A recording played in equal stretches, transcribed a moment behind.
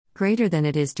greater than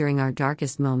it is during our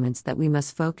darkest moments that we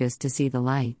must focus to see the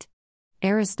light.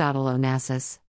 Aristotle Onassis.